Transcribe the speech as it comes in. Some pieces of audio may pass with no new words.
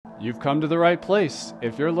You've come to the right place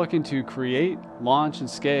if you're looking to create, launch, and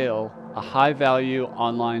scale a high-value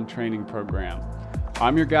online training program.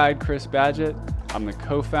 I'm your guide, Chris Badgett. I'm the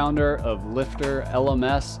co-founder of Lifter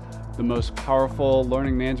LMS, the most powerful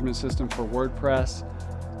learning management system for WordPress.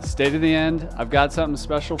 Stay to the end. I've got something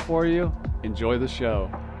special for you. Enjoy the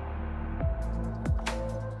show.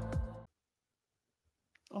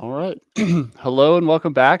 All right. Hello and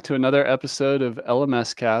welcome back to another episode of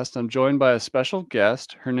LMScast. I'm joined by a special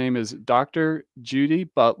guest. Her name is Dr. Judy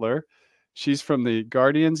Butler. She's from the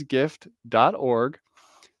guardiansgift.org.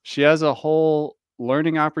 She has a whole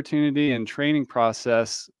learning opportunity and training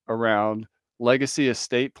process around legacy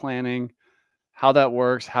estate planning, how that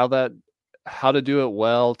works, how to do it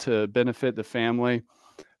well to benefit the family.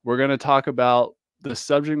 We're going to talk about the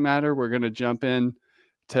subject matter. We're going to jump in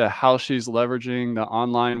to how she's leveraging the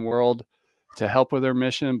online world to help with her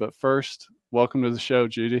mission. But first, welcome to the show,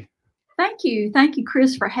 Judy. Thank you. Thank you,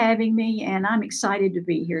 Chris, for having me. And I'm excited to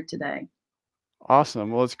be here today.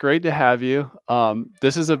 Awesome. Well, it's great to have you.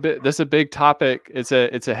 This is a big topic. It's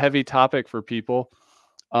a heavy topic for people.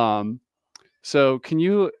 So can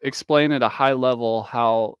you explain at a high level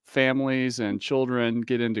how families and children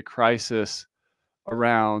get into crisis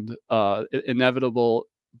around inevitable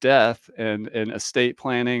death and estate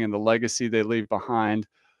planning and the legacy they leave behind?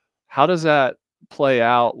 How does that play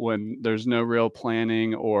out when there's no real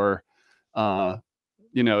planning or,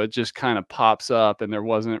 it just kind of pops up and there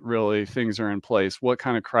wasn't really things are in place? What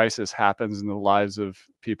kind of crisis happens in the lives of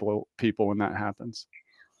people when that happens?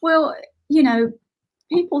 Well,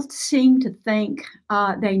 people seem to think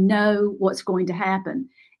they know what's going to happen.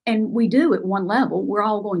 And we do at one level. We're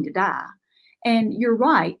all going to die. And you're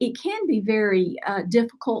right. It can be very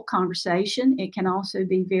difficult conversation. It can also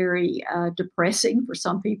be very depressing for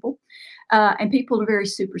some people. And people are very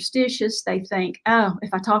superstitious. They think, oh,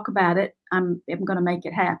 if I talk about it, I'm going to make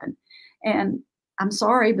it happen. And I'm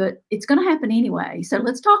sorry, but it's going to happen anyway. So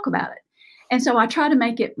let's talk about it. And so I try to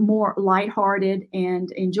make it more lighthearted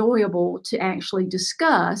and enjoyable to actually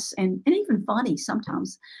discuss and even funny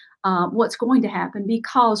sometimes what's going to happen,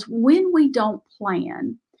 because when we don't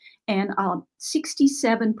plan, and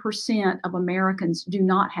 67% of Americans do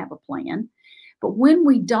not have a plan. But when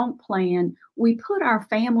we don't plan, we put our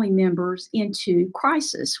family members into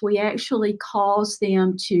crisis. We actually cause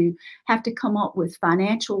them to have to come up with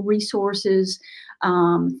financial resources,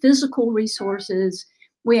 physical resources.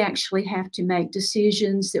 We actually have to make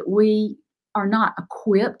decisions that we are not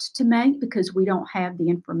equipped to make because we don't have the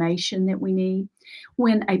information that we need.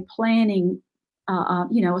 When a planning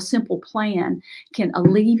a simple plan can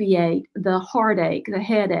alleviate the heartache, the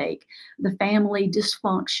headache, the family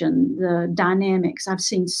dysfunction, the dynamics. I've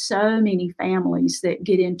seen so many families that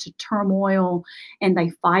get into turmoil and they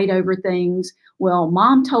fight over things. Well,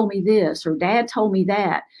 mom told me this or dad told me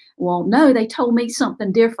that. Well, no, they told me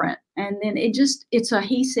something different. And then it's a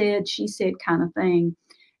he said, she said kind of thing.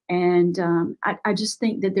 And I just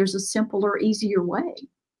think that there's a simpler, easier way.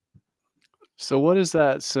 So what is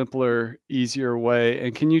that simpler, easier way?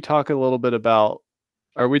 And can you talk a little bit about,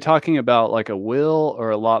 are we talking about like a will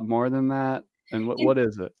or a lot more than that? And what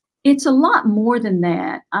is it? It's a lot more than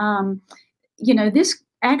that. This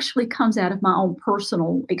actually comes out of my own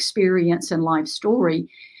personal experience and life story,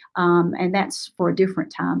 and that's for a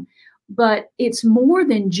different time. But it's more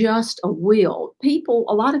than just a will.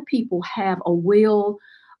 A lot of people have a will,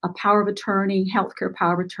 a power of attorney, healthcare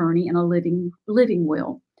power of attorney, and a living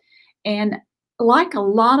will. And like a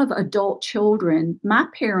lot of adult children, my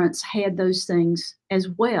parents had those things as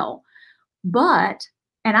well. And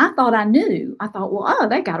I thought I knew. I thought, well, oh,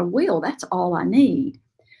 they got a will. That's all I need.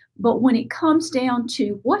 But when it comes down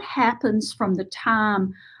to what happens from the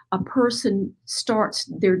time a person starts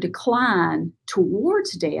their decline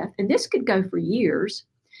towards death, and this could go for years,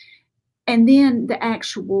 and then the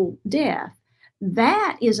actual death,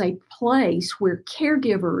 that is a place where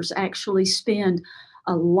caregivers actually spend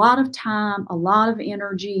a lot of time, a lot of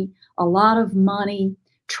energy, a lot of money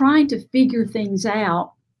trying to figure things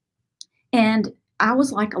out. And I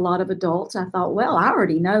was like a lot of adults. I thought, well, I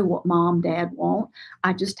already know what mom, dad want.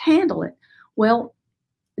 I just handle it. Well,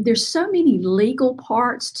 there's so many legal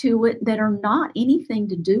parts to it that are not anything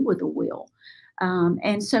to do with a will.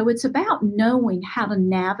 And so it's about knowing how to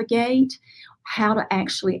navigate, how to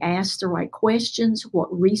actually ask the right questions, what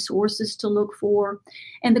resources to look for.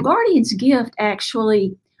 And the Guardian's Gift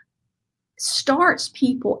actually starts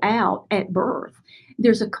people out at birth.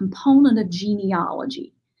 There's a component of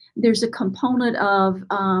genealogy. There's a component of,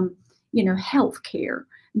 healthcare.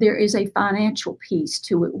 There is a financial piece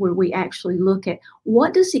to it where we actually look at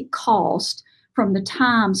what does it cost from the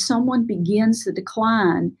time someone begins the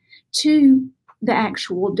decline to the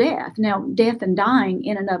actual death. Now, death and dying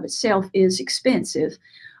in and of itself is expensive,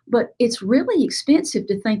 but it's really expensive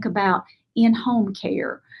to think about in home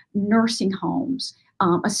care, nursing homes,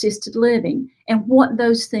 assisted living, and what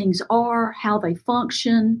those things are, how they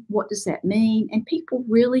function, what does that mean? And people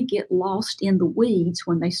really get lost in the weeds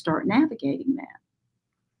when they start navigating that.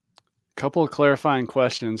 Couple of clarifying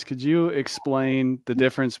questions. Could you explain the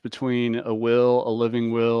difference between a will, a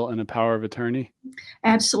living will, and a power of attorney?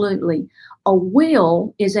 Absolutely. A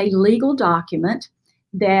will is a legal document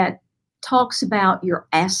that talks about your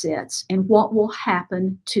assets and what will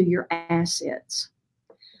happen to your assets.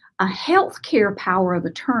 A healthcare power of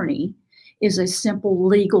attorney is a simple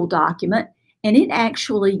legal document, and it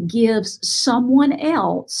actually gives someone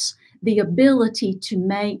else the ability to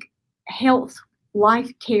make health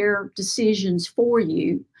life care decisions for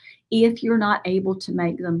you if you're not able to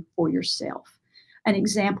make them for yourself. An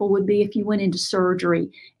example would be if you went into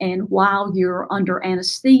surgery and while you're under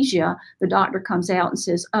anesthesia, the doctor comes out and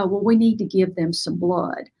says, "Oh, well, we need to give them some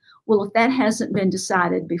blood." Well, if that hasn't been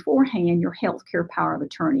decided beforehand, your healthcare power of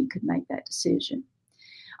attorney could make that decision.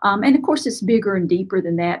 And of course, it's bigger and deeper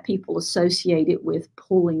than that. People associate it with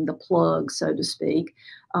pulling the plug, so to speak,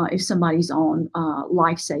 if somebody's on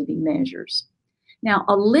life saving measures. Now,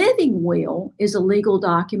 a living will is a legal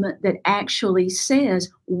document that actually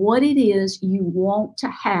says what it is you want to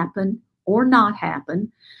happen or not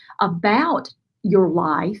happen about your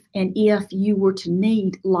life and if you were to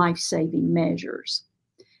need life saving measures.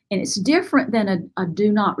 And it's different than a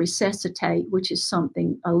do not resuscitate, which is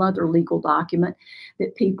something, another legal document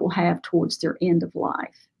that people have towards their end of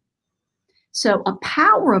life. So a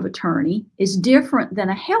power of attorney is different than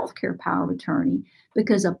a healthcare power of attorney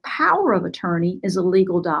because a power of attorney is a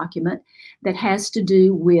legal document that has to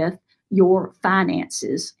do with your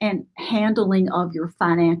finances and handling of your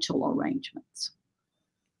financial arrangements.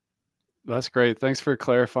 That's great. Thanks for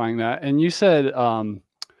clarifying that. And you said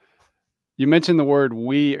you mentioned the word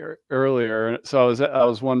 "we" earlier, so I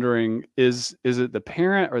was wondering, is it the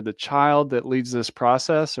parent or the child that leads this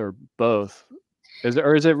process, or both? Is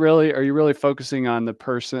it really? Are you really focusing on the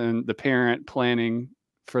person, the parent planning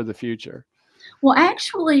for the future? Well,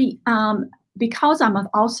 actually, because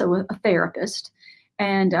also a therapist,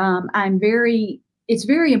 and it's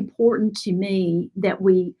very important to me that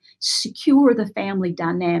we secure the family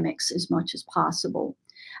dynamics as much as possible.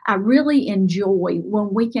 I really enjoy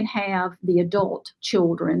when we can have the adult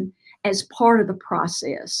children as part of the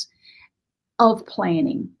process of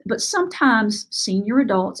planning. But sometimes senior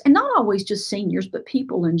adults, and not always just seniors, but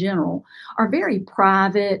people in general, are very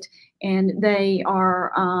private and they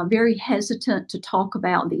are very hesitant to talk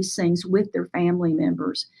about these things with their family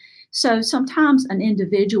members. So sometimes an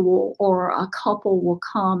individual or a couple will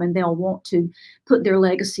come and they'll want to put their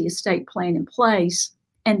legacy estate plan in place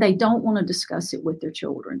and they don't want to discuss it with their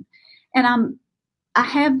children. And I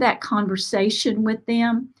have that conversation with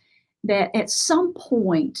them that at some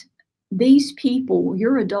point these people,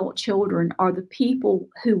 your adult children, are the people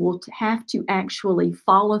who will have to actually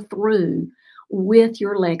follow through with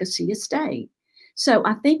your legacy estate. So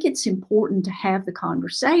I think it's important to have the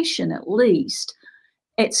conversation at least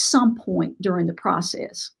at some point during the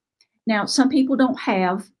process. Now, some people don't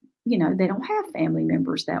have, they don't have family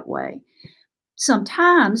members that way.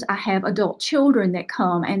 Sometimes I have adult children that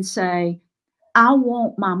come and say, I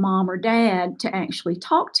want my mom or dad to actually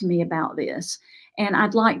talk to me about this. And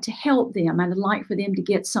I'd like to help them. I'd like for them to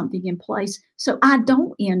get something in place so I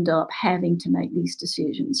don't end up having to make these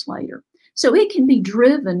decisions later. So it can be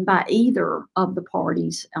driven by either of the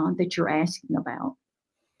parties that you're asking about.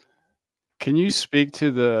 Can you speak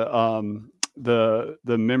to the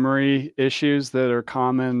memory issues that are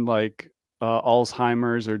common, like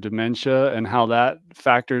Alzheimer's or dementia, and how that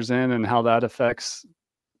factors in and how that affects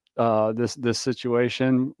this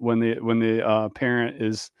situation when the parent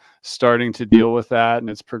is starting to deal with that and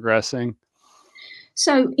it's progressing?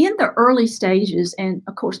 So, in the early stages, and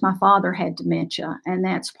of course, my father had dementia, and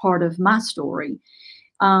that's part of my story,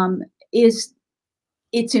 um, is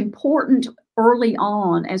it's important early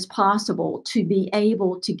on as possible to be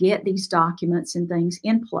able to get these documents and things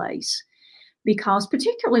in place because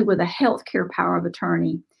particularly with a healthcare power of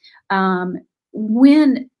attorney,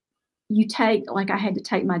 when you take like I had to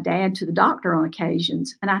take my dad to the doctor on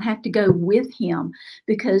occasions and I'd have to go with him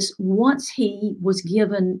because once he was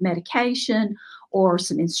given medication or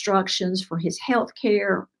some instructions for his health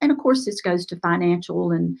care, and of course this goes to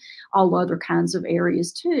financial and all other kinds of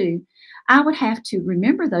areas too, I would have to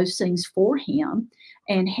remember those things for him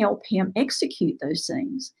and help him execute those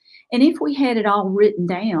things. And if we had it all written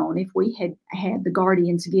down, if we had had the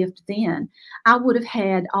guardian's gift then, I would have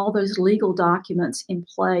had all those legal documents in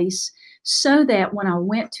place so that when I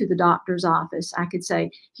went to the doctor's office, I could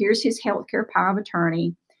say, here's his healthcare power of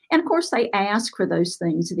attorney. And of course, they ask for those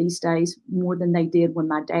things these days more than they did when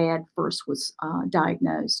my dad first was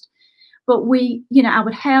diagnosed. But I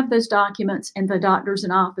would have those documents and the doctors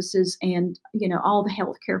and offices and, all the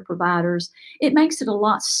healthcare providers. It makes it a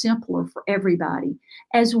lot simpler for everybody,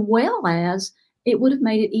 as well as it would have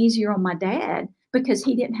made it easier on my dad because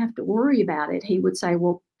he didn't have to worry about it. He would say,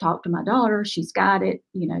 well, talk to my daughter. She's got it.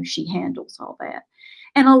 She handles all that.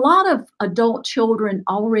 And a lot of adult children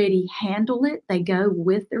already handle it. They go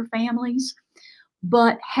with their families.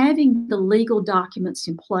 But having the legal documents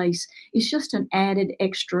in place is just an added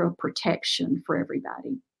extra protection for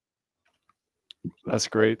everybody. That's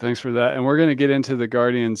great. Thanks for that. And we're going to get into the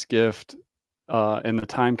guardian's gift and the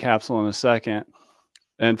time capsule in a second.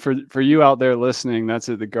 And for you out there listening, that's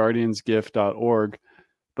at theguardiansgift.org.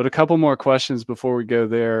 But a couple more questions before we go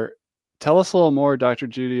there. Tell us a little more, Dr.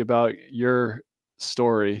 Judy, about your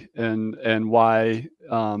story and why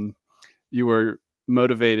you were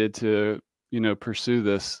motivated to pursue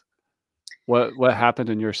this. What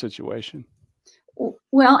happened in your situation?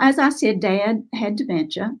 Well, as I said, Dad had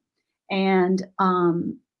dementia, and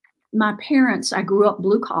my parents. I grew up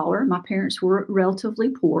blue collar. My parents were relatively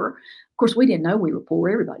poor. Of course, we didn't know we were poor.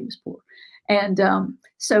 Everybody was poor, and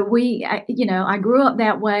so I grew up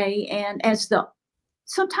that way. And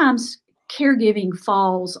sometimes caregiving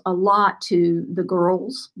falls a lot to the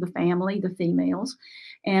girls, the family, the females.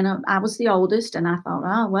 And I was the oldest, and I thought,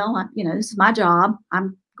 oh, well, this is my job. I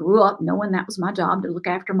grew up knowing that was my job to look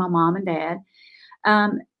after my mom and dad.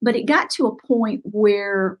 But it got to a point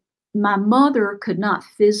where my mother could not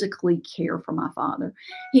physically care for my father.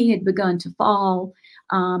 He had begun to fall,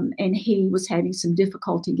 and he was having some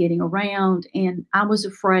difficulty getting around. And I was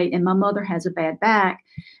afraid, and my mother has a bad back,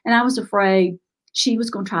 and I was afraid she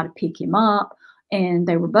was going to try to pick him up, and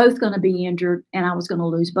they were both going to be injured, and I was going to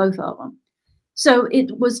lose both of them. So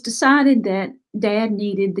it was decided that Dad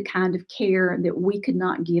needed the kind of care that we could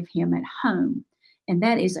not give him at home. And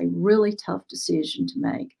that is a really tough decision to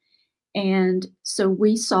make. And so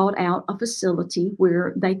we sought out a facility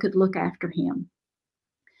where they could look after him.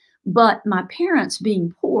 But my parents,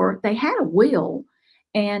 being poor, they had a will,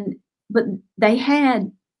 and but they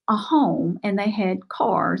had a home, and they had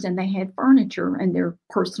cars, and they had furniture and their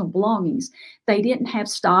personal belongings. They didn't have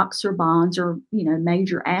stocks or bonds or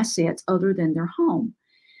major assets other than their home.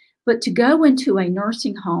 But to go into a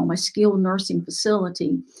nursing home, a skilled nursing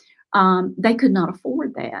facility, they could not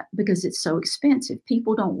afford that because it's so expensive.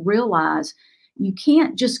 People don't realize you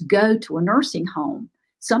can't just go to a nursing home.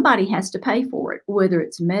 Somebody has to pay for it, whether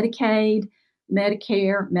it's Medicaid,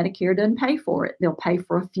 Medicare. Medicare doesn't pay for it. They'll pay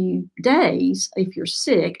for a few days if you're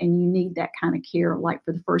sick and you need that kind of care, like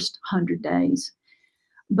for the first 100 days.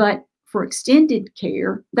 But for extended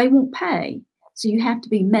care, they won't pay. So you have to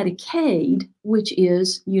be Medicaid, which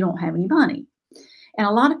is you don't have any money. And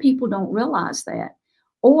a lot of people don't realize that.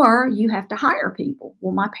 Or you have to hire people.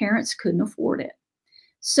 Well, my parents couldn't afford it.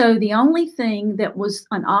 So the only thing that was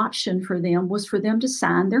an option for them was for them to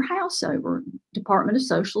sign their house over. Department of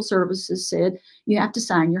Social Services said, you have to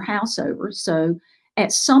sign your house over. So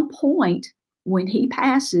at some point when he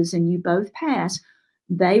passes and you both pass,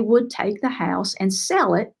 they would take the house and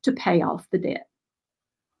sell it to pay off the debt.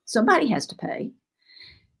 Somebody has to pay.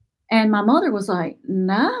 And my mother was like,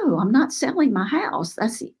 no, I'm not selling my house.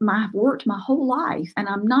 I've worked my whole life, and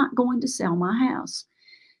I'm not going to sell my house.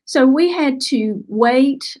 So we had to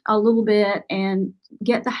wait a little bit and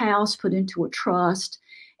get the house put into a trust.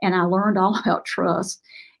 And I learned all about trust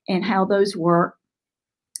and how those work.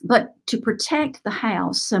 But to protect the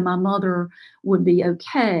house so my mother would be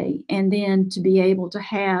okay, and then to be able to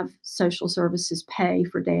have social services pay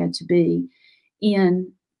for Dad to be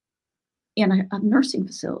in a nursing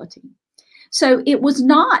facility. So it was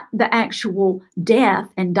not the actual death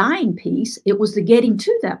and dying piece. It was the getting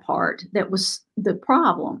to that part that was the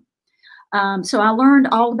problem. So I learned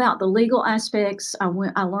all about the legal aspects. I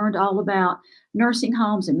learned all about nursing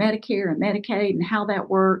homes and Medicare and Medicaid and how that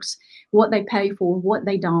works, what they pay for, what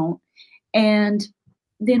they don't. And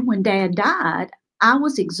then when Dad died, I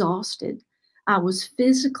was exhausted. I was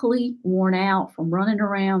physically worn out from running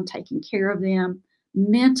around, taking care of them.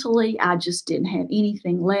 Mentally, I just didn't have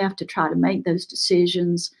anything left to try to make those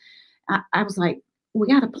decisions. I was like, we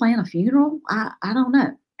got to plan a funeral? I don't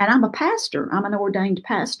know. And I'm a pastor. I'm an ordained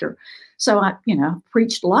pastor. So I,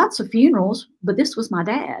 preached lots of funerals, but this was my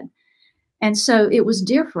dad. And so it was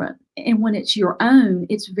different. And when it's your own,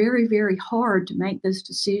 it's very, very hard to make those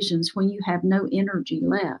decisions when you have no energy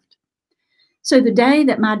left. So the day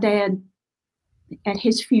that my dad, at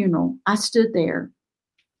his funeral, I stood there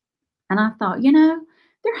and I thought,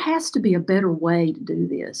 there has to be a better way to do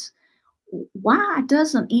this. Why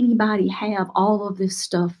doesn't anybody have all of this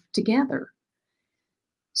stuff together?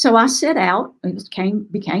 So I set out.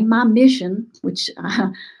 Became my mission, which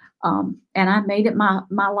and I made it my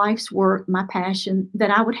life's work, my passion,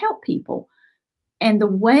 that I would help people. And the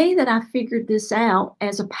way that I figured this out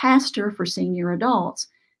as a pastor for senior adults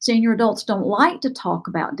don't like to talk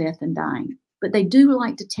about death and dying, but they do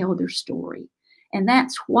like to tell their story. And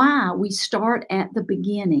that's why we start at the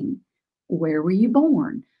beginning. Where were you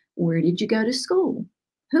born? Where did you go to school?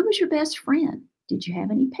 Who was your best friend? Did you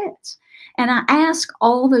have any pets? And I ask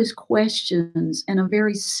all those questions in a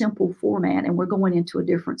very simple format, and we're going into a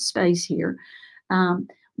different space here. Um,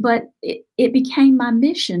 but it became my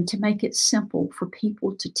mission to make it simple for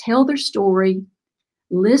people to tell their story,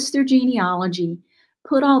 list their genealogy,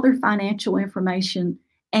 put all their financial information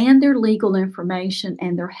and their legal information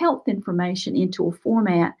and their health information into a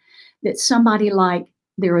format that somebody like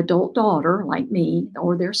their adult daughter, like me,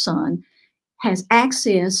 or their son, has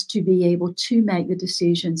access to be able to make the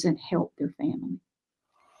decisions and help their family.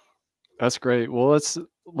 That's great. Well,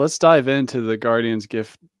 let's dive into the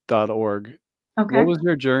guardiansgift.org. What Okay. was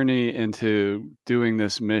your journey into doing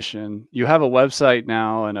this mission? You have a website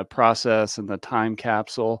now and a process and the time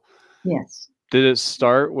capsule. Yes. Did it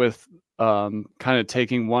start with kind of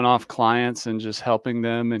taking one-off clients and just helping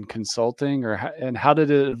them and consulting, and how did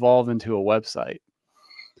it evolve into a website?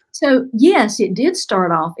 So, yes, it did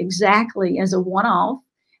start off exactly as a one off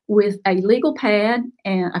with a legal pad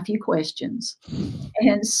and a few questions.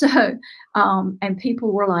 And so, and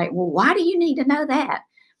people were like, well, why do you need to know that?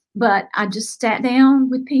 But I just sat down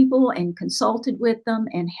with people and consulted with them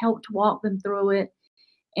and helped walk them through it.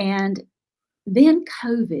 And then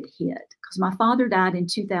COVID hit because my father died in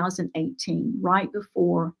 2018, right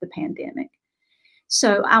before the pandemic.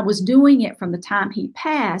 So I was doing it from the time he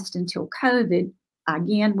passed until COVID,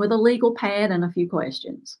 again with a legal pad and a few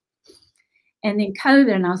questions. And then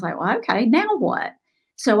COVID, and I was like, well, okay, now what?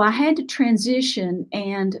 So I had to transition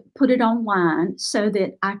and put it online so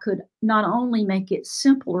that I could not only make it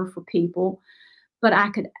simpler for people, but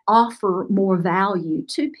I could offer more value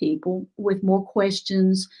to people with more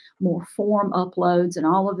questions, more form uploads, and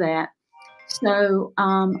all of that. So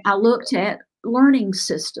I looked at learning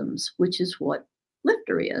systems, which is what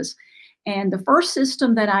Lifter is. And the first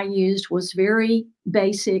system that I used was very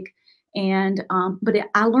basic, and but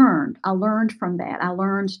I learned. I learned from that. I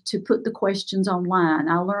learned to put the questions online.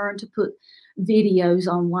 I learned to put videos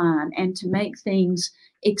online and to make things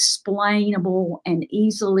explainable and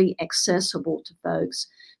easily accessible to folks,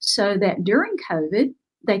 so that during COVID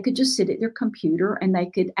they could just sit at their computer and they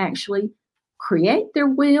could actually create their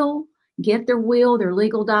will, get their will, their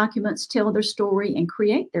legal documents, tell their story, and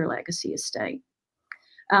create their legacy estate.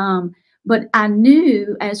 Um, but I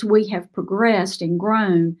knew as we have progressed and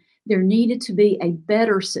grown, there needed to be a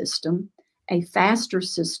better system, a faster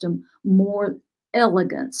system, more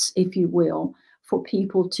elegance, if you will, for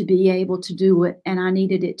people to be able to do it. And I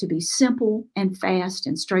needed it to be simple and fast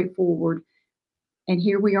and straightforward. And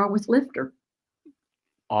here we are with Lifter.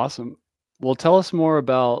 Awesome. Well, tell us more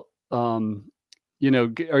about, are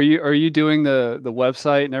you doing the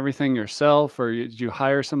website and everything yourself, or did you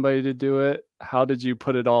hire somebody to do it? How did you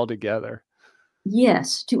put it all together?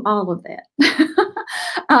 Yes, to all of that.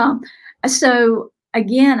 um, so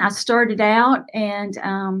again, I started out and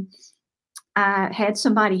I had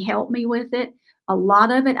somebody help me with it. A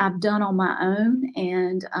lot of it I've done on my own,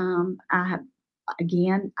 and I have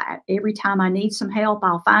again every time I need some help,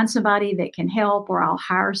 I'll find somebody that can help, or I'll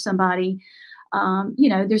hire somebody.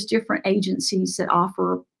 There's different agencies that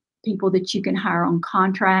offer people that you can hire on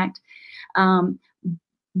contract. Um,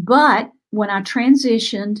 but when I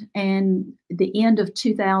transitioned and the end of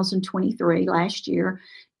 2023, last year,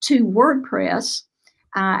 to WordPress,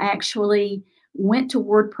 I actually went to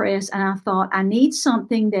WordPress and I thought I need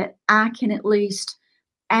something that I can at least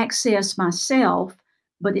access myself,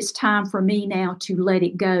 but it's time for me now to let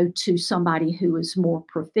it go to somebody who is more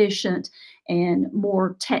proficient and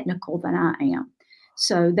more technical than I am.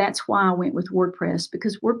 So that's why I went with WordPress,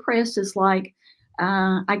 because WordPress is like,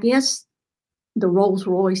 I guess, the Rolls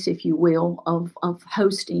Royce, if you will, of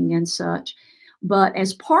hosting and such. But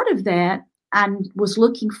as part of that, I was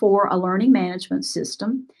looking for a learning management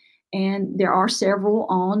system, and there are several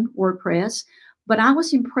on WordPress. But I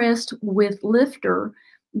was impressed with Lifter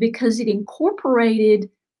because it incorporates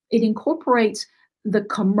the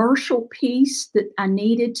commercial piece that I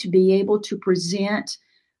needed to be able to present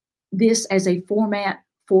this as a format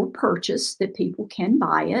for purchase that people can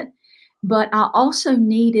buy it. But I also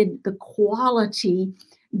needed the quality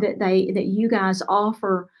that you guys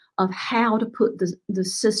offer of how to put the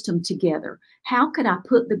system together. How could I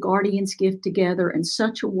put the Guardian's Gift together in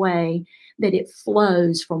such a way that it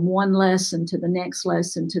flows from one lesson to the next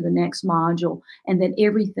lesson to the next module, and that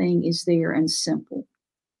everything is there and simple?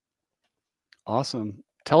 Awesome.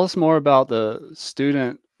 Tell us more about the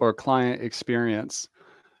student or client experience.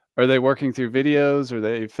 Are they working through videos? Are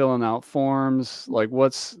they filling out forms? Like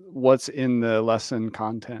what's in the lesson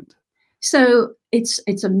content? So it's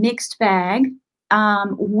a mixed bag.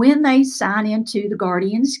 When they sign into the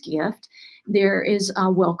Guardian's Gift, there is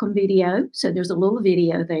a welcome video. So there's a little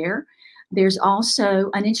video there. There's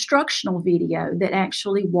also an instructional video that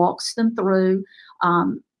actually walks them through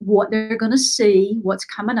what they're going to see, what's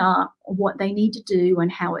coming up, what they need to do,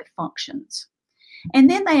 and how it functions. And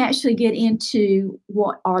then they actually get into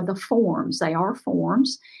what are the forms. They are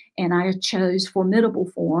forms, and I chose formidable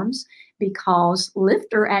forms because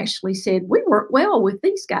Lifter actually said, we work well with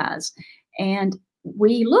these guys. And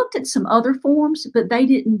we looked at some other forms, but they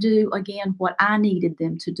didn't do, again, what I needed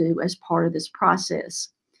them to do as part of this process.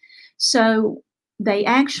 So they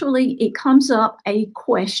actually, it comes up, a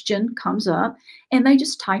question comes up, and they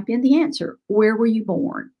just type in the answer. Where were you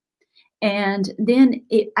born? And then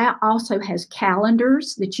it also has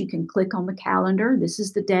calendars that you can click on the calendar. This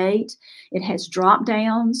is the date. It has drop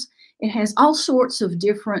downs. It has all sorts of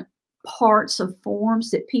different parts of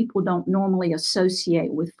forms that people don't normally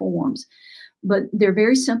associate with forms. But they're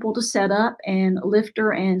very simple to set up, and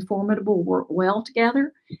Lifter and Formidable work well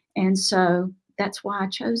together. And so that's why I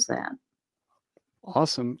chose that.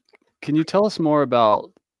 Awesome. Can you tell us more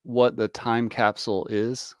about what the time capsule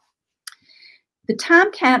is? The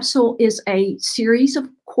time capsule is a series of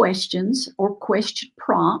questions or question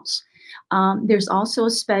prompts. There's also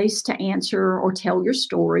a space to answer or tell your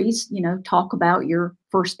stories, talk about your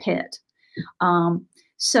first pet.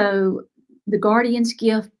 So, the Guardian's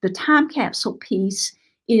Gift, the time capsule piece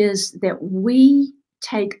is that we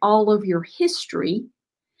take all of your history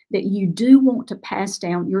that you do want to pass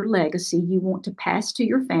down, your legacy, you want to pass to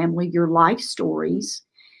your family, your life stories,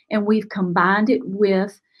 and we've combined it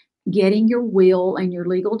with getting your will and your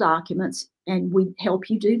legal documents, and we help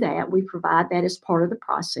you do that. We provide that as part of the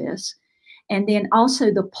process. And then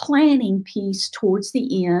also the planning piece towards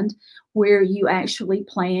the end, where you actually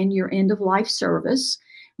plan your end of life service.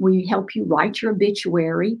 We help you write your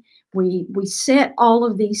obituary. We set all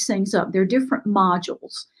of these things up. They're different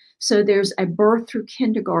modules. So there's a birth through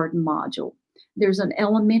kindergarten module. There's an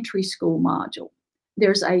elementary school module.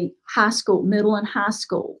 There's a high school, middle and high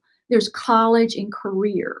school. There's college and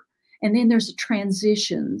career. And then there's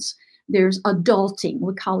transitions. There's adulting.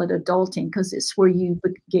 We call it adulting because it's where you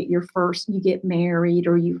get married,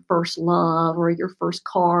 or your first love, or your first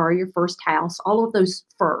car, or your first house, all of those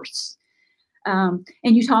firsts. And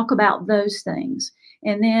you talk about those things.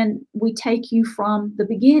 And then we take you from the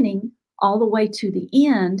beginning all the way to the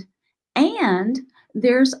end. And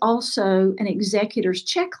there's also an executor's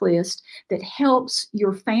checklist that helps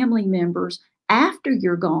your family members after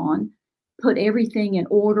you're gone put everything in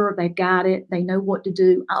order. They've got it. They know what to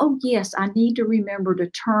do. Oh, yes, I need to remember to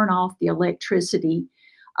turn off the electricity,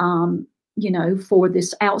 for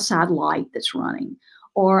this outside light that's running.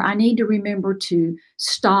 Or I need to remember to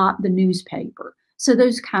stop the newspaper. So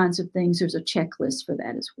those kinds of things, there's a checklist for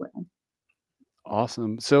that as well.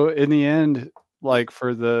 Awesome. So in the end, like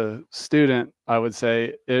for the student, I would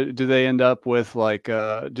say, do they end up with like,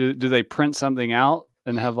 do they print something out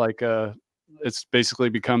and have like it's basically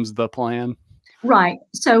becomes the plan? Right.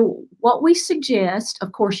 So, what we suggest,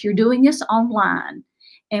 of course, you're doing this online.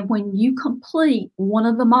 And when you complete one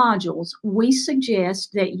of the modules, we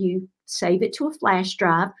suggest that you save it to a flash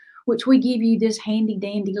drive, which we give you this handy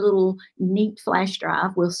dandy little neat flash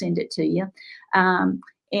drive. We'll send it to you.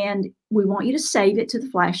 And we want you to save it to the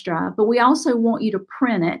flash drive, but we also want you to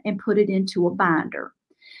print it and put it into a binder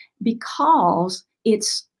because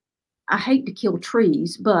I hate to kill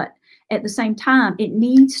trees, but at the same time, it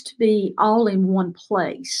needs to be all in one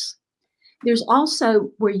place. There's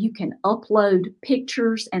also where you can upload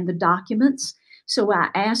pictures and the documents. So I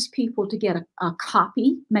ask people to get a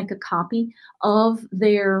copy, make a copy of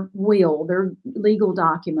their will, their legal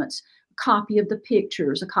documents, a copy of the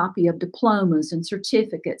pictures, a copy of diplomas and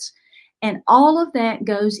certificates. And all of that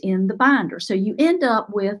goes in the binder. So you end up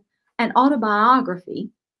with an autobiography,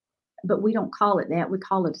 but we don't call it that. We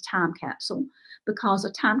call it a time capsule because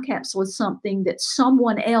a time capsule is something that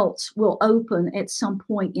someone else will open at some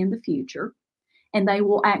point in the future. And they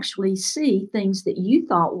will actually see things that you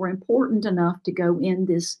thought were important enough to go in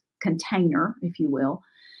this container, if you will.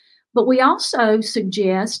 But we also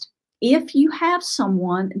suggest if you have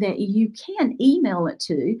someone that you can email it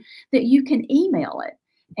to, that you can email it.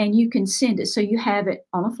 and you can send it. So you have it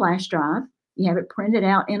on a flash drive, you have it printed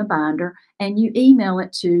out in a binder, and you email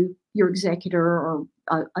it to your executor or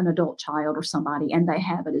an adult child or somebody, and they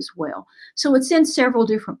have it as well. So it's in several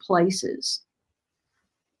different places.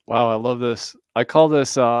 Wow, I love this. I call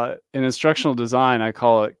this, in instructional design, I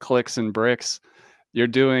call it clicks and bricks. You're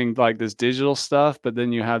doing, like, this digital stuff, but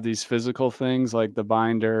then you have these physical things like the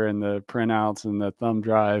binder and the printouts and the thumb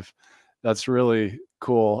drive. That's really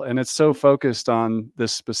cool, and it's so focused on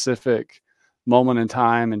this specific moment in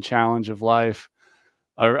time and challenge of life.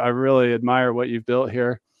 I really admire what you've built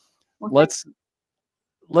here. Well, thank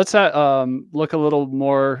Let's look a little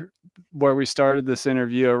more where we started this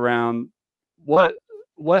interview around what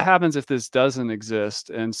what happens if this doesn't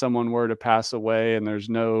exist and someone were to pass away and there's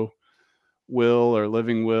no will or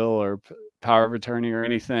living will or power of attorney or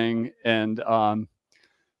anything, and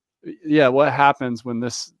yeah, what happens when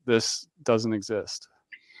this doesn't exist?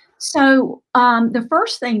 So, the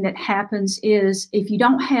first thing that happens is if you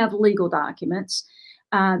don't have legal documents,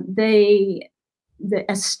 they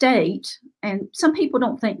the estate, and some people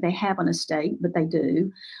don't think they have an estate, but they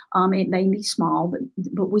do. It may be small,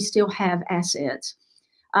 but we still have assets.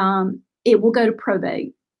 It will go to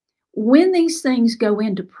probate. When these things go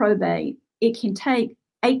into probate, it can take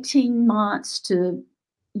 18 months to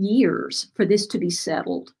years for this to be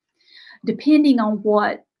settled, depending on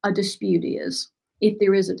what a dispute is, if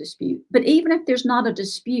there is a dispute. But even if there's not a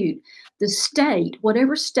dispute, the state,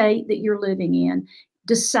 whatever state that you're living in,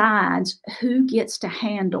 decides who gets to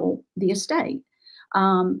handle the estate.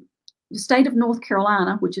 Um, the state of North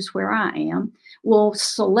Carolina, which is where I am, will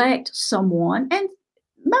select someone, and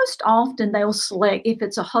most often they'll select, if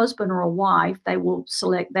it's a husband or a wife, they will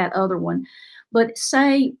select that other one. But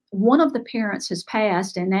say one of the parents has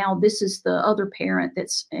passed, and now this is the other parent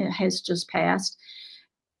that's has just passed.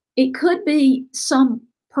 It could be some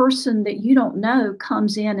person that you don't know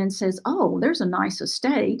comes in and says, "Oh, there's a nice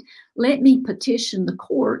estate. Let me petition the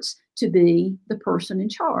courts to be the person in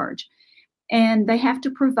charge." And they have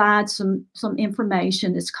to provide some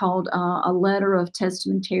information. It's called a letter of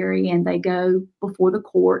testamentary, and they go before the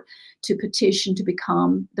court to petition to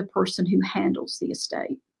become the person who handles the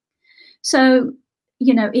estate. So,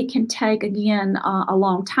 it can take, again, a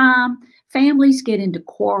long time. Families get into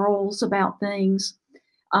quarrels about things.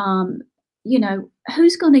 Um,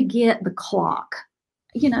 who's going to get the clock?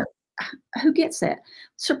 You know, who gets that?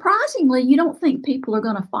 Surprisingly, you don't think people are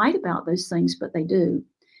going to fight about those things, but they do.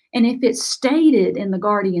 And if it's stated in the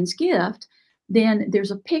guardian's gift, then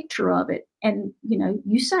there's a picture of it. And,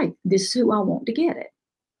 you say, "This is who I want to get it."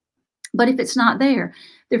 But if it's not there,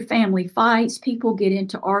 their family fights, people get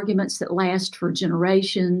into arguments that last for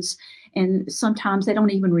generations. And sometimes they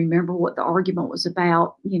don't even remember what the argument was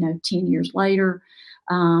about, 10 years later.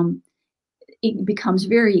 Um, it becomes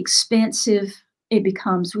very expensive. It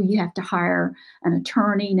becomes where you have to hire an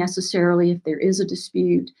attorney necessarily if there is a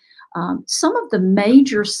dispute. Some of the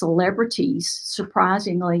major celebrities,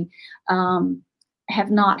 surprisingly, um,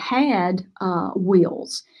 have not had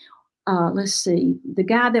wills. Let's see, the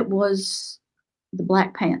guy that was the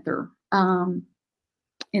Black Panther in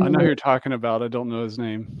I the know who movie. you're talking about, I don't know his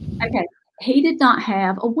name. Okay, he did not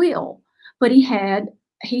have a will, but he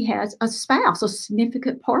has a spouse, a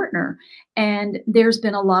significant partner, and there's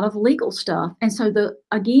been a lot of legal stuff. And so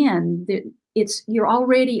it's you're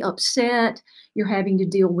already upset. You're having to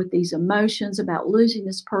deal with these emotions about losing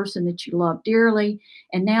this person that you love dearly,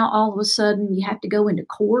 and now all of a sudden you have to go into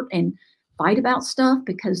court and fight about stuff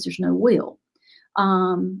because there's no will.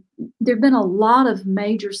 Um, there have been a lot of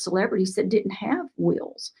major celebrities that didn't have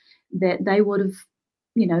wills that they would have,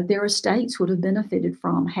 their estates would have benefited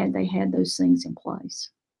from had they had those things in place.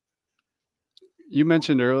 You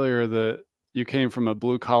mentioned earlier that you came from a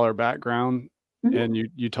blue collar background Mhm. and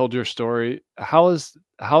you told your story. How is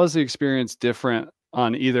the experience different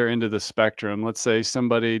on either end of the spectrum? Let's say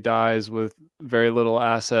somebody dies with very little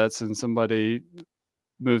assets and somebody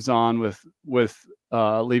moves on with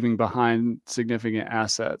leaving behind significant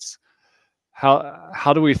assets.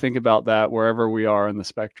 How do we think about that wherever we are in the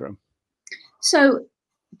spectrum? So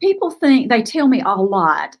people think they tell me a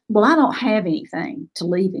lot, "Well, I don't have anything to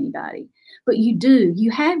leave anybody." But you do.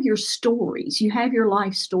 You have your stories. You have your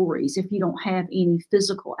life stories if you don't have any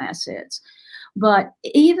physical assets. But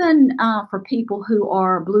even for people who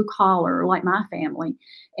are blue collar, like my family,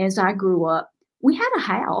 as I grew up, we had a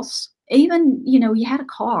house. Even, you had a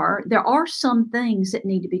car. There are some things that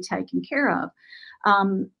need to be taken care of.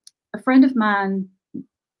 A friend of mine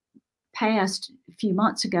passed a few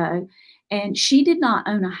months ago, and she did not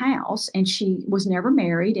own a house, and she was never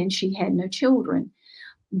married, and she had no children.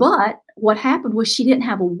 But what happened was she didn't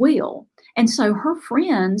have a will. And so her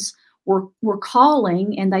friends were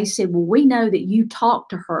calling, and they said, well, we know that you talked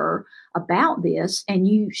to her about this,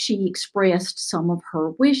 and she expressed some of her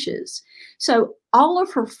wishes. So all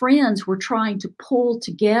of her friends were trying to pull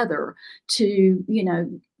together to,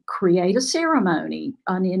 create a ceremony,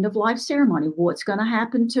 an end of life ceremony. What's going to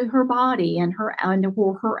happen to her body and her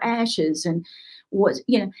ashes, and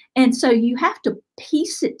and so you have to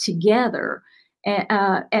piece it together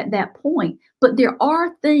at that point. But there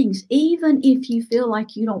are things, even if you feel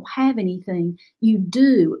like you don't have anything, you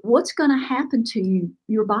do. What's going to happen to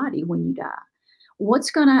your body when you die?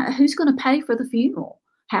 Who's going to pay for the funeral?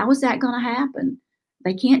 How is that going to happen?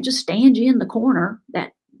 They can't just stand you in the corner.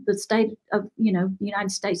 That the state of, the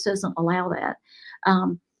United States doesn't allow that.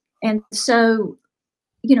 And so,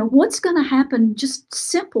 what's going to happen? Just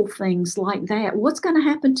simple things like that. What's going to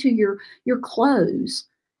happen to your clothes?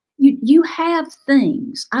 You have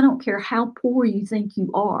things. I don't care how poor you think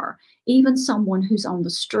you are. Even someone who's on the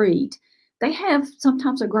street, they have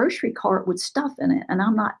sometimes a grocery cart with stuff in it. And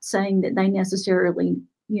I'm not saying that they necessarily,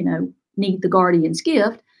 need the guardian's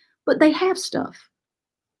gift, but they have stuff.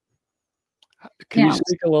 Can you Now,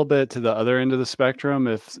 speak a little bit to the other end of the spectrum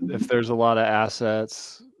if mhm. there's a lot of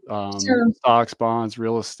assets, So stocks, bonds,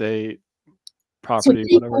 real estate, so property,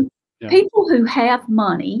 whatever? people Yeah. people who have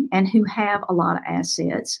money and who have a lot of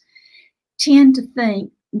assets tend to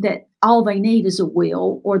think that all they need is a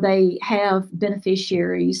will, or they have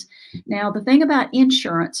beneficiaries. Now, the thing about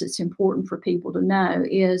insurance it's important for people to know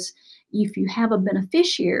is if you have a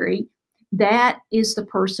beneficiary, that is the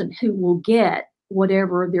person who will get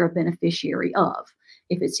whatever they're a beneficiary of,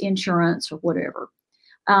 if it's insurance or whatever.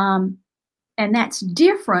 Um, and that's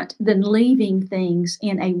different than leaving things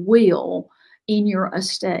in a will in your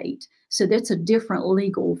estate. So that's a different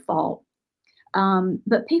legal thought.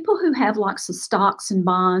 But people who have lots of stocks and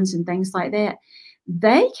bonds and things like that,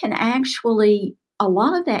 they can actually, a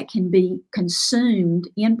lot of that can be consumed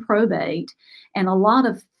in probate, and a lot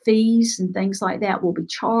of fees and things like that will be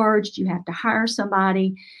charged. You have to hire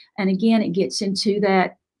somebody. And again, it gets into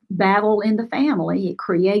that battle in the family. It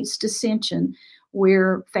creates dissension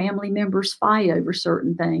where family members fight over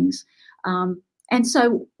certain things. And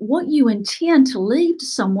so, what you intend to leave to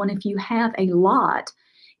someone if you have a lot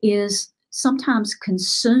is sometimes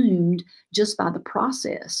consumed just by the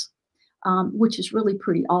process, which is really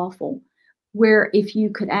pretty awful. Where if you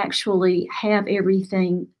could actually have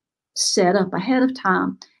everything set up ahead of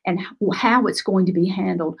time and how it's going to be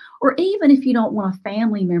handled, or even if you don't want a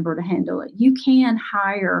family member to handle it, you can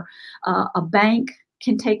hire a bank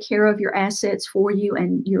can take care of your assets for you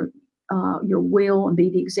and your will and be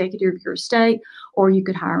the executor of your estate, or you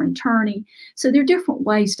could hire an attorney. So there are different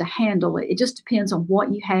ways to handle it. It just depends on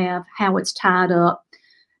what you have, how it's tied up.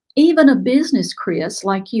 Even a business, Chris,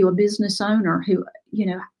 like you, a business owner who,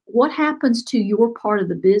 what happens to your part of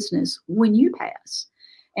the business when you pass?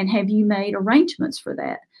 And have you made arrangements for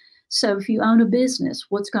that? So if you own a business,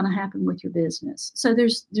 what's going to happen with your business? So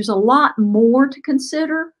there's a lot more to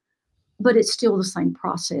consider, but it's still the same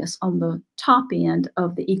process on the top end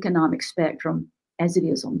of the economic spectrum as it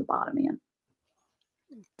is on the bottom end.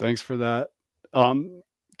 Thanks for that. Um,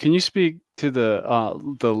 can you speak to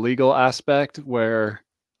the legal aspect where,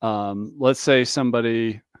 let's say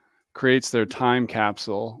somebody creates their time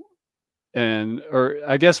capsule or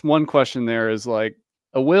I guess one question there is like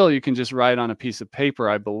a will you can just write on a piece of paper,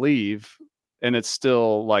 I believe, and it's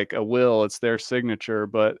still like a will, it's their signature,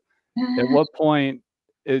 but at what point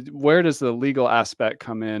where does the legal aspect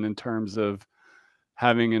come in terms of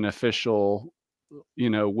having an official,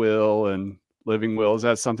 will and living will? Is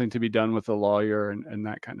that something to be done with a lawyer and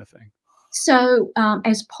that kind of thing? So,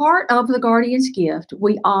 as part of the guardian's gift,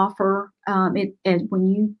 we offer it. And when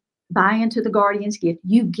you buy into the guardian's gift,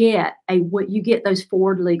 you get those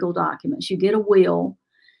four legal documents. You get a will,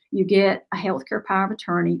 you get a healthcare power of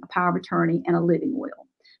attorney, a power of attorney, and a living will.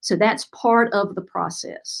 So that's part of the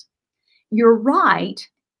process. You're right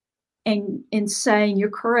in saying you're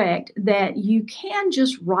correct that you can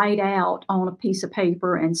just write out on a piece of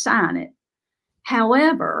paper and sign it.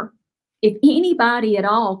 However, if anybody at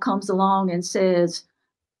all comes along and says,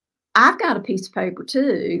 I've got a piece of paper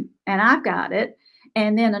too, and I've got it,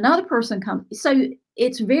 and then another person comes, so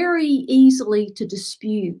it's very easily to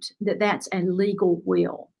dispute that that's a legal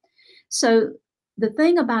will. So the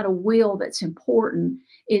thing about a will that's important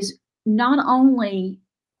is not only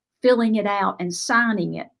filling it out and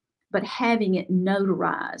signing it, but having it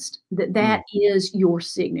notarized, that Mm, is your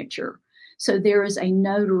signature. So there is a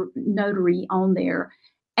notary on there,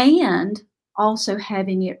 and also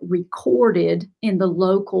having it recorded in the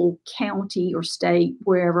local county or state,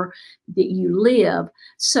 wherever that you live,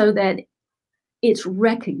 so that it's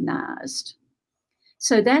recognized.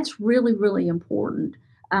 So that's really, really important.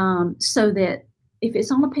 So that if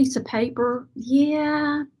it's on a piece of paper,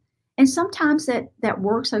 yeah, and sometimes that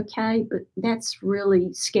works okay, but that's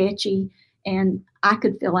really sketchy. And I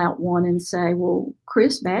could fill out one and say, well,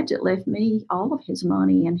 Chris Badgett left me all of his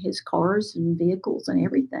money and his cars and vehicles and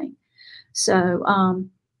everything. So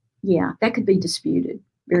yeah, that could be disputed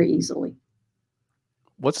very easily.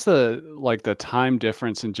 What's the time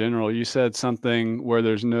difference in general? You said something where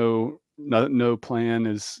there's no plan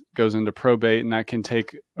is goes into probate, and that can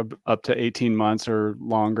take up to 18 months or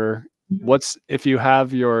longer. Mhm. What's if you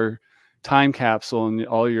have your time capsule and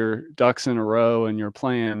all your ducks in a row and your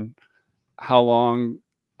plan, how long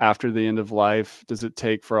after the end of life does it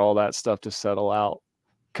take for all that stuff to settle out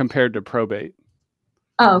compared to probate?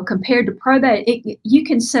 Oh, compared to probate, you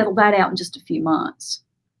can settle that out in just a few months.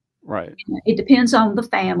 Right. It depends on the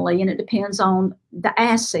family and it depends on the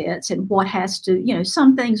assets and what has to,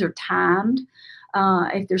 some things are timed,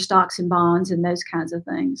 if they're stocks and bonds and those kinds of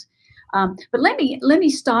things. But let me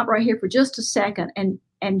stop right here for just a second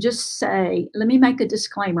and just say, let me make a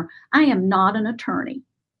disclaimer. I am not an attorney.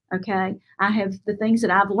 Okay. I have the things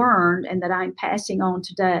that I've learned and that I'm passing on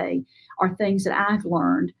today are things that I've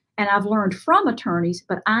learned and I've learned from attorneys,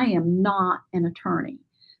 but I am not an attorney.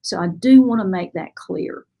 So I do want to make that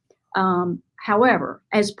clear. However,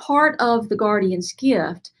 as part of the Guardian's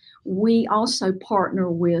Gift, we also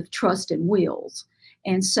partner with Trust and Wills.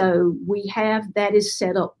 And so we have that is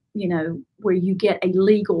set up, where you get a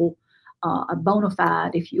legal, a bona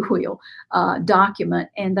fide, if you will, document,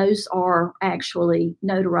 and those are actually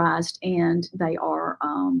notarized and they are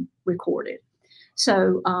recorded.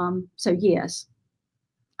 So yes,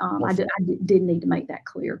 Well, I did need to make that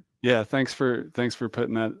clear. yeah, thanks for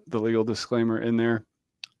putting the legal disclaimer in there.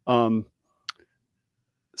 Um,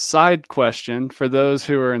 Side question for those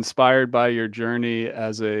who are inspired by your journey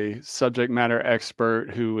as a subject matter expert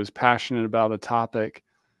who was passionate about a topic,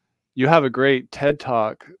 you have a great TED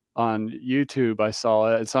Talk on YouTube. I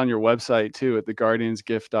saw it. It's on your website too at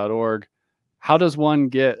theguardiansgift.org. How does one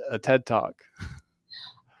get a TED Talk?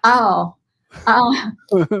 Oh, uh,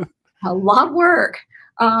 a lot of work.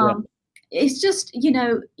 Yeah, Um, it's just, you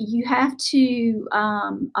have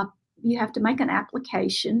to make an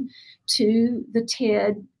application to the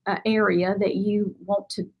TED area that you want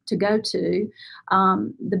to go to.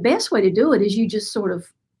 The best way to do it is you just sort of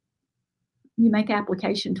you make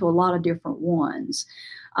application to a lot of different ones,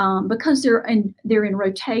 because they're in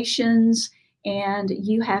rotations, and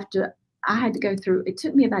you have to. I had to go through. It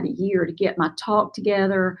took me about a year to get my talk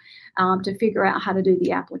together, to figure out how to do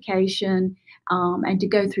the application, and to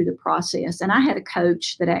go through the process. And I had a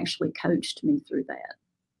coach that actually coached me through that.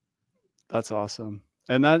 that's awesome.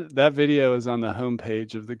 And that video is on the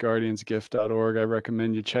homepage of theguardiansgift.org. I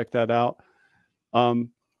recommend you check that out. Um,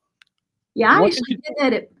 Yeah, I what did actually you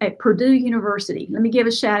did that at Purdue University. Let me give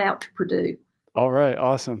a shout out to Purdue. All right,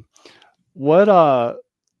 awesome. What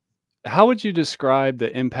how would you describe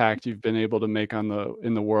the impact you've been able to make on the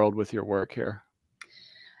in the world with your work here?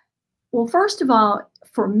 Well, first of all,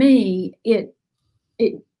 for me, it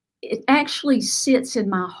it actually sits in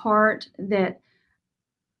my heart that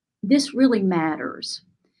this really matters.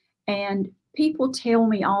 And people tell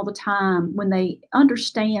me all the time when they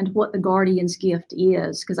understand what the guardian's gift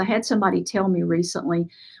is, because I had somebody tell me recently,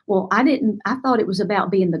 well, I thought it was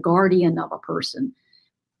about being the guardian of a person.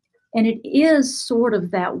 And it is sort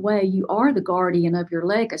of that way. You are the guardian of your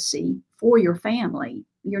legacy for your family.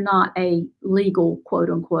 You're not a legal, quote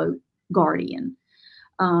unquote, guardian.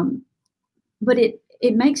 Um, but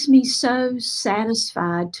it makes me so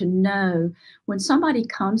satisfied to know when somebody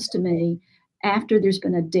comes to me after there's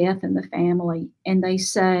been a death in the family and they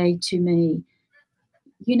say to me,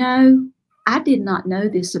 I did not know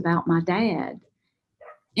this about my dad,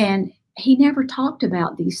 and he never talked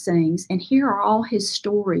about these things, and here are all his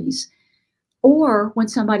stories. Or when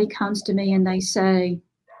somebody comes to me and they say,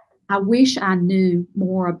 I wish I knew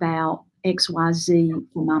more about XYZ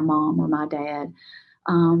for my mom or my dad.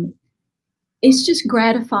 um, it's just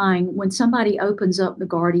gratifying when somebody opens up the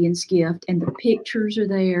guardian's gift and the pictures are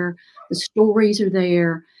there, the stories are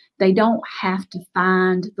there. They don't have to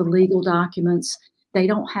find the legal documents. They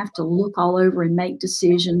don't have to look all over and make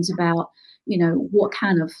decisions about, what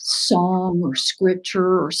kind of song or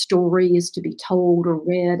scripture or story is to be told or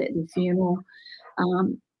read at the funeral.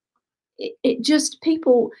 Um, it just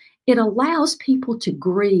people it allows people to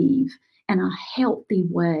grieve in a healthy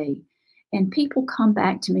way, and people come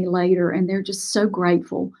back to me later and they're just so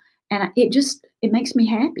grateful, and it makes me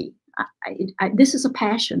happy. This is a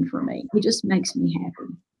passion for me. It just makes me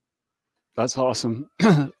happy. That's awesome.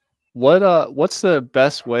 What's the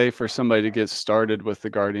best way for somebody to get started with the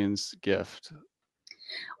Guardian's Gift?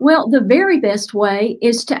 Well, the very best way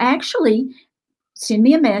is to actually send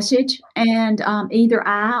me a message, and either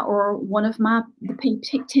I or one of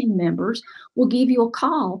the team members will give you a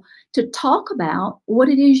call to talk about what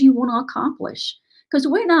it is you want to accomplish. Because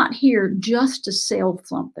we're not here just to sell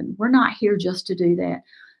something. We're not here just to do that.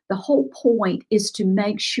 The whole point is to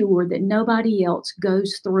make sure that nobody else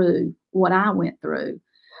goes through what I went through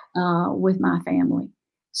with my family.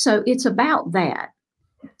 So it's about that.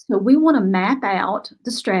 So we want to map out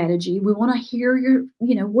the strategy. We want to hear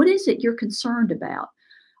what is it you're concerned about?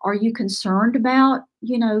 Are you concerned about,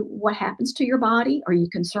 what happens to your body? Are you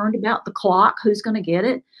concerned about the clock? Who's going to get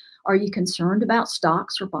it? Are you concerned about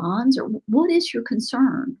stocks or bonds? Or what is your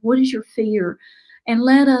concern? What is your fear? And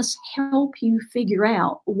let us help you figure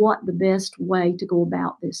out what the best way to go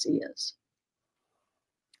about this is.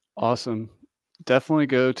 Awesome. Definitely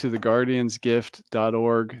go to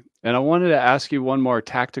theguardiansgift.org. And I wanted to ask you one more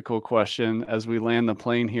tactical question as we land the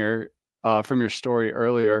plane here from your story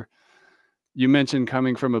earlier. You mentioned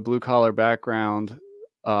coming from a blue collar background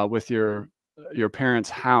with your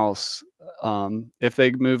parents' house. If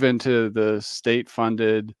they move into the state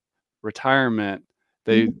funded retirement,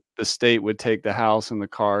 Mhm, the state would take the house and the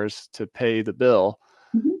cars to pay the bill.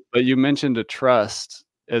 mhm. But you mentioned a trust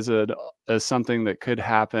as something that could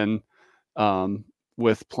happen um,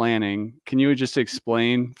 with planning. Can you just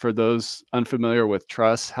explain for those unfamiliar with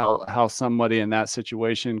trust how somebody in that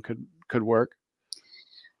situation could work?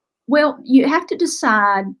 Well, you have to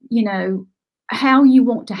decide, how you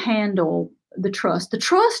want to handle the trust. The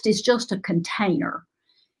trust is just a container.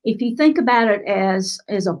 If you think about it as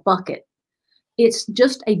a bucket, it's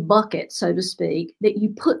just a bucket, so to speak, that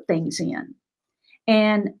you put things in.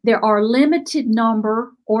 And there are limited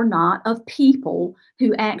number or not of people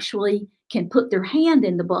who actually can put their hand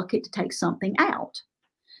in the bucket to take something out.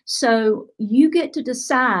 So you get to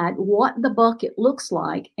decide what the bucket looks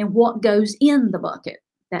like and what goes in the bucket.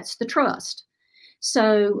 That's the trust.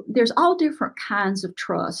 So there's all different kinds of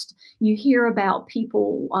trust. You hear about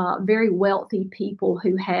people, very wealthy people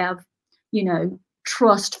who have,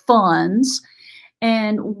 trust funds.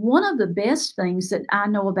 And one of the best things that I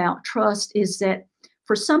know about trust is that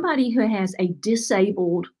for somebody who has a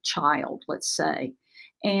disabled child, let's say,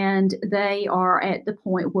 and they are at the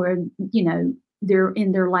point where, they're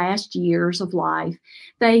in their last years of life,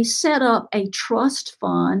 they set up a trust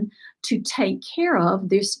fund to take care of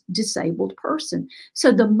this disabled person.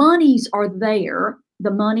 So the monies are there. The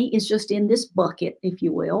money is just in this bucket, if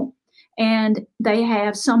you will, and they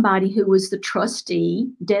have somebody who is the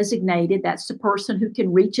trustee designated. That's the person who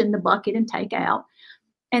can reach in the bucket and take out.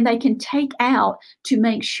 And they can take out to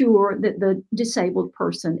make sure that the disabled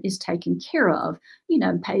person is taken care of,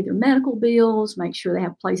 pay their medical bills, make sure they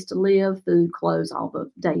have a place to live, food, clothes, all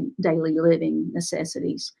the daily living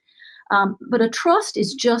necessities. But a trust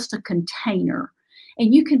is just a container.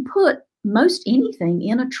 And you can put most anything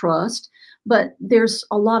in a trust, but there's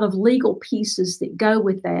a lot of legal pieces that go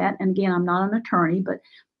with that. And again, I'm not an attorney, but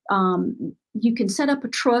you can set up a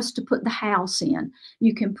trust to put the house in.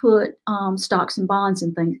 You can put stocks and bonds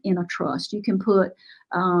and things in a trust. You can put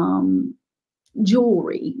um,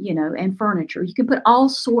 jewelry, and furniture. You can put all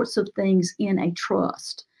sorts of things in a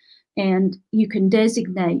trust. And you can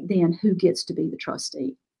designate then who gets to be the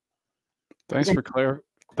trustee. Does Thanks that for clar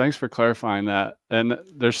Thanks for clarifying that, and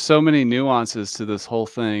there's so many nuances to this whole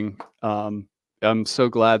thing. I'm so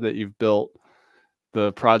glad that you've built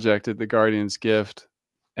the project at the Guardian's Gift,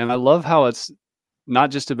 and I love how it's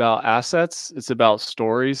not just about assets, it's about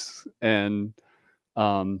stories and,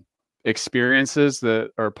 um, experiences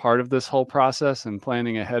that are part of this whole process and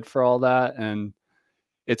planning ahead for all that, and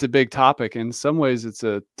it's a big topic. In some ways, it's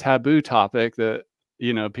a taboo topic that,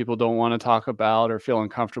 people don't wanna talk about or feel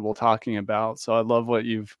uncomfortable talking about, so I love what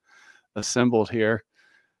you've assembled here.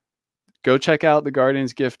 Go check out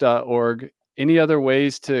theguardiansgift.org. Any other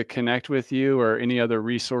ways to connect with you or any other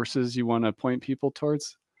resources you wanna point people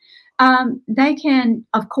towards? They can,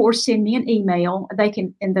 of course, send me an email.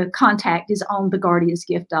 And the contact is on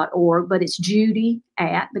theguardiansgift.org, but it's Judy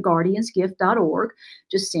at theguardiansgift.org.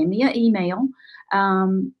 Just send me an email.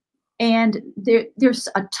 Um, and there's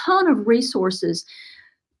a ton of resources.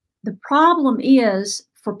 The problem is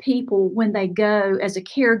for people when they go as a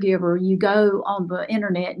caregiver, you go on the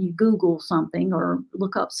internet and you Google something or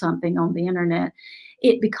look up something on the internet,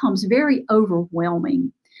 it becomes very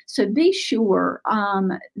overwhelming. So be sure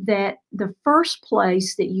that the first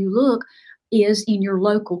place that you look is in your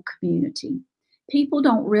local community. People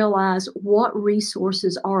don't realize what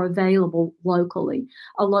resources are available locally.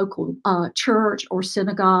 A local church or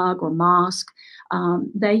synagogue or mosque,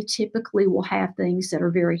 they typically will have things that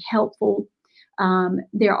are very helpful.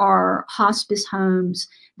 There are hospice homes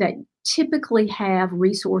that typically have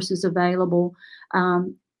resources available.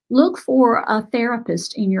 Look for a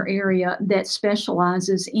therapist in your area that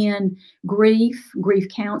specializes in grief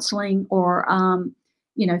counseling, or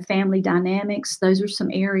family dynamics. Those are some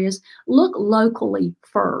areas. Look locally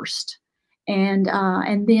first, and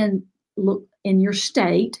then look in your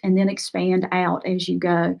state, and then expand out as you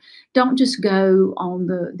go. Don't just go on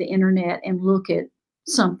the internet and look at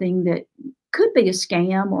something that could be a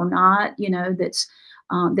scam or not,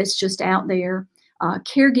 that's just out there.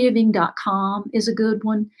 Caregiving.com is a good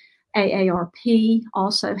one. AARP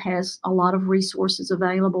also has a lot of resources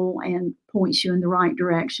available and points you in the right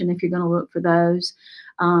direction if you're going to look for those.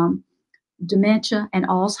 Dementia and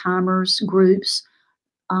Alzheimer's groups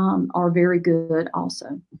are very good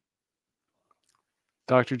also.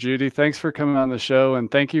 Dr. Judy, thanks for coming on the show,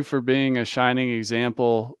 and thank you for being a shining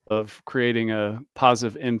example of creating a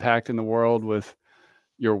positive impact in the world with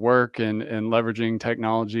your work and leveraging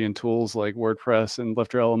technology and tools like WordPress and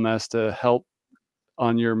Lifter LMS to help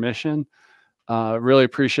on your mission. Really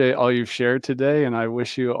appreciate all you've shared today, and I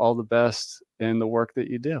wish you all the best in the work that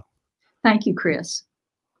you do. Thank you, Chris.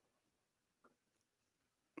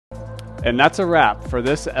 And that's a wrap for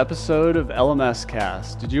this episode of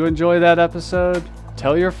LMScast. Did you enjoy that episode?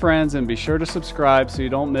 Tell your friends and be sure to subscribe so you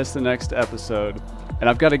don't miss the next episode. And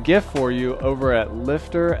I've got a gift for you over at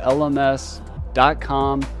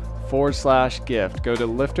lifterlms.com/gift. Go to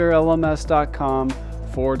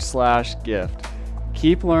lifterlms.com/gift.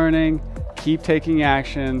 Keep learning, keep taking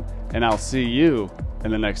action, and I'll see you in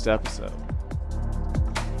the next episode.